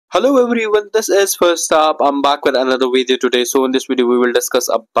Hello everyone, this is First Up. I'm back with another video today. So in this video we will discuss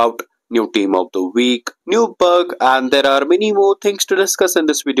about new team of the week, new bug, and there are many more things to discuss in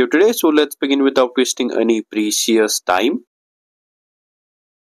this video today. So let's begin without wasting any precious time.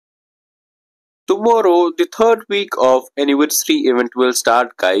 Tomorrow, the third week of anniversary event will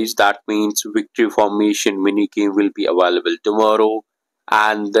start, guys. That means victory formation minigame will be available tomorrow,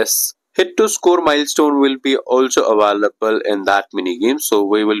 and this hit to score milestone will be also available in that minigame. So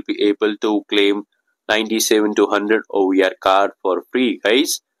we will be able to claim 97 to 100 OVR card for free,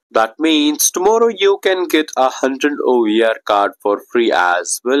 guys. That means tomorrow you can get a 100 OVR card for free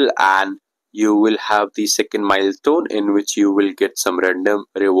as well, and you will have the second milestone in which you will get some random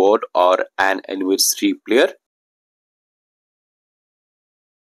reward or an anniversary player.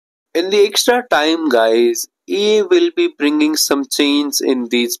 In the extra time, guys, EA will be bringing some change in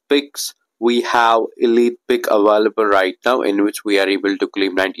these picks. We have elite pick available right now in which we are able to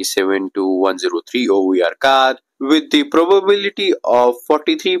claim 97 to 103 OVR card with the probability of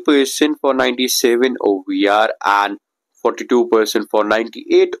 43% for 97 OVR and 42% for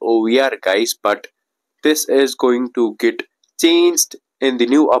 98 OVR, guys. But this is going to get changed in the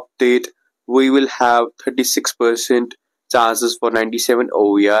new update. We will have 36% chances for 97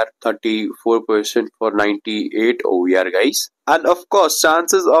 OVR, 34% for 98 OVR, guys. And of course,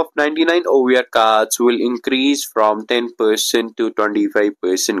 chances of 99 OVR cards will increase from 10% to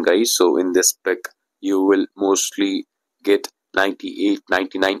 25%, guys. So in this pick, you will mostly get 98,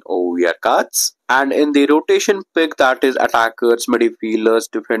 99 OVR cards. And in the rotation pick, that is attackers, midfielders,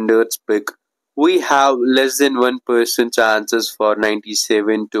 defenders pick, we have less than 1% chances for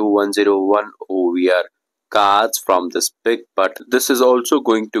 97 to 101 OVR cards from this pick, but this is also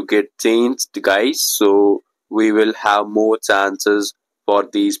going to get changed, guys. So we will have more chances for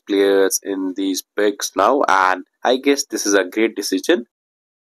these players in these picks now, and I guess this is a great decision.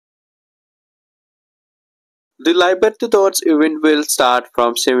 The Libertadores event will start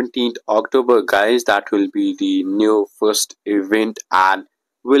from 17th October, guys. That will be the new first event, and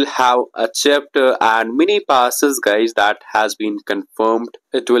will have a chapter and mini passes, guys. That has been confirmed.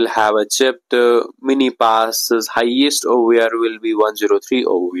 It will have a chapter, mini passes, highest OVR will be 103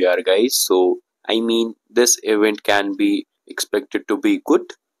 OVR, guys. So I mean, this event can be expected to be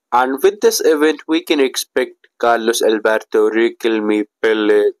good, and with this event we can expect Carlos Alberto, Riquelme,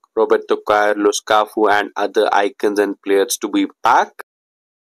 Pele, Roberto Carlos, Cafu, and other icons and players to be back.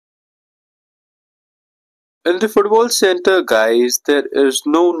 In the football center, guys, there is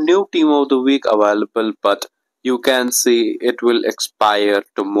no new team of the week available, but you can see it will expire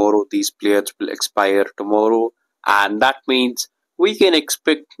tomorrow. These players will expire tomorrow, and that means we can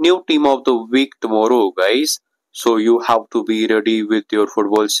expect new team of the week tomorrow, guys. So you have to be ready with your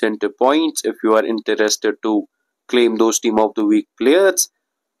football center points if you are interested to claim those team of the week players,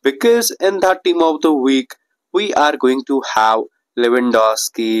 because in that team of the week we are going to have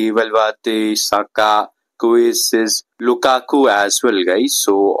Lewandowski, Valverde, Saka, Kovacic, Lukaku as well, guys.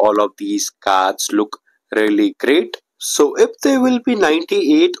 So all of these cards look really great. So if they will be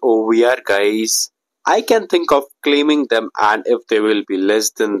 98 OVR, guys, I can think of claiming them, and if they will be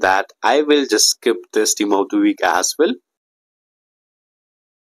less than that, I will just skip this team of the week as well.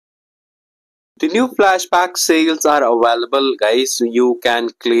 The new flashback sales are available, guys. So you can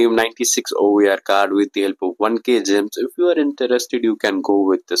claim 96 OVR card with the help of 1k gems. If you are interested, you can go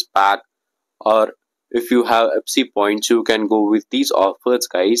with this pack, or if you have FC points, you can go with these offers,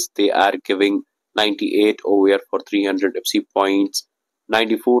 guys. They are giving 98 OVR for 300 FC points,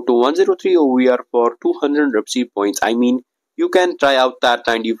 94 to 103 OVR for 200 FC points. I mean, you can try out that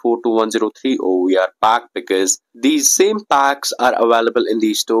 94 to 103 OVR pack, because these same packs are available in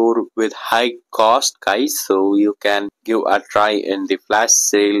the store with high cost, guys. So you can give a try in the flash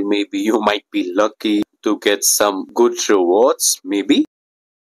sale. Maybe you might be lucky to get some good rewards, maybe.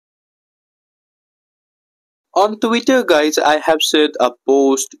 On Twitter, guys, I have said a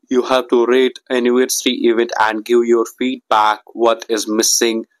post. You have to rate anniversary event and give your feedback. What is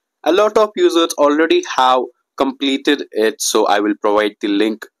missing? A lot of users already have completed it, so I will provide the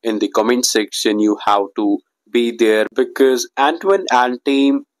link in the comment section. You have to be there because Antoine and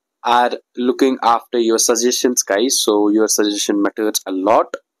team are looking after your suggestions, guys. So your suggestion matters a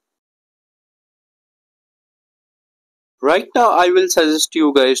lot. Right now, I will suggest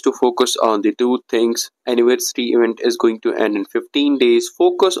you guys to focus on the two things. Anniversary event is going to end in 15 days.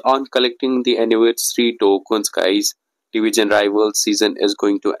 Focus on collecting the anniversary tokens, guys. Division Rivals season is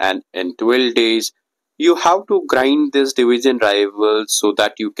going to end in 12 days. You have to grind this Division Rivals so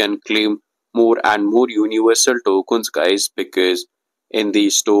that you can claim more and more universal tokens, guys, because in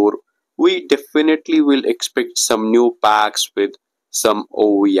the store, we definitely will expect some new packs with some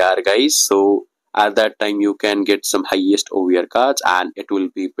OVR, guys. So at that time you can get some highest OVR cards and it will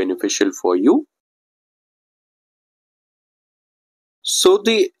be beneficial for you. So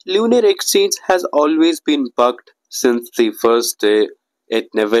the Lunar Exchange has always been bugged since the first day. It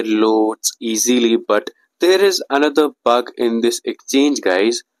never loads easily, but there is another bug in this exchange,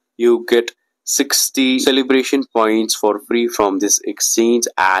 guys. You get 60 celebration points for free from this exchange,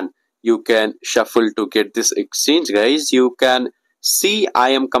 and you can shuffle to get this exchange, guys. You can see I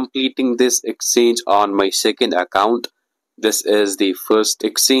am completing this exchange on my second account. This is the first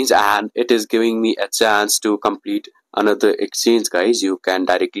exchange and it is giving me a chance to complete another exchange, guys. You can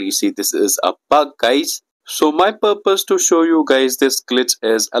directly see this is a bug, guys. So my purpose to show you guys this glitch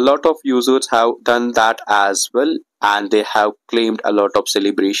is a lot of users have done that as well and they have claimed a lot of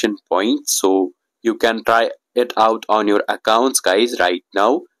celebration points. So you can try it out on your accounts, guys, right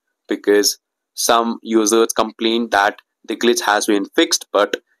now, because some users complained that the glitch has been fixed,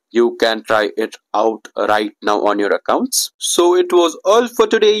 but you can try it out right now on your accounts. So it was all for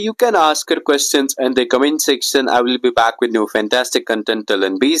today. You can ask your questions in the comment section. I will be back with new fantastic content. Till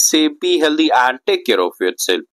then, be safe, be healthy, and take care of yourself.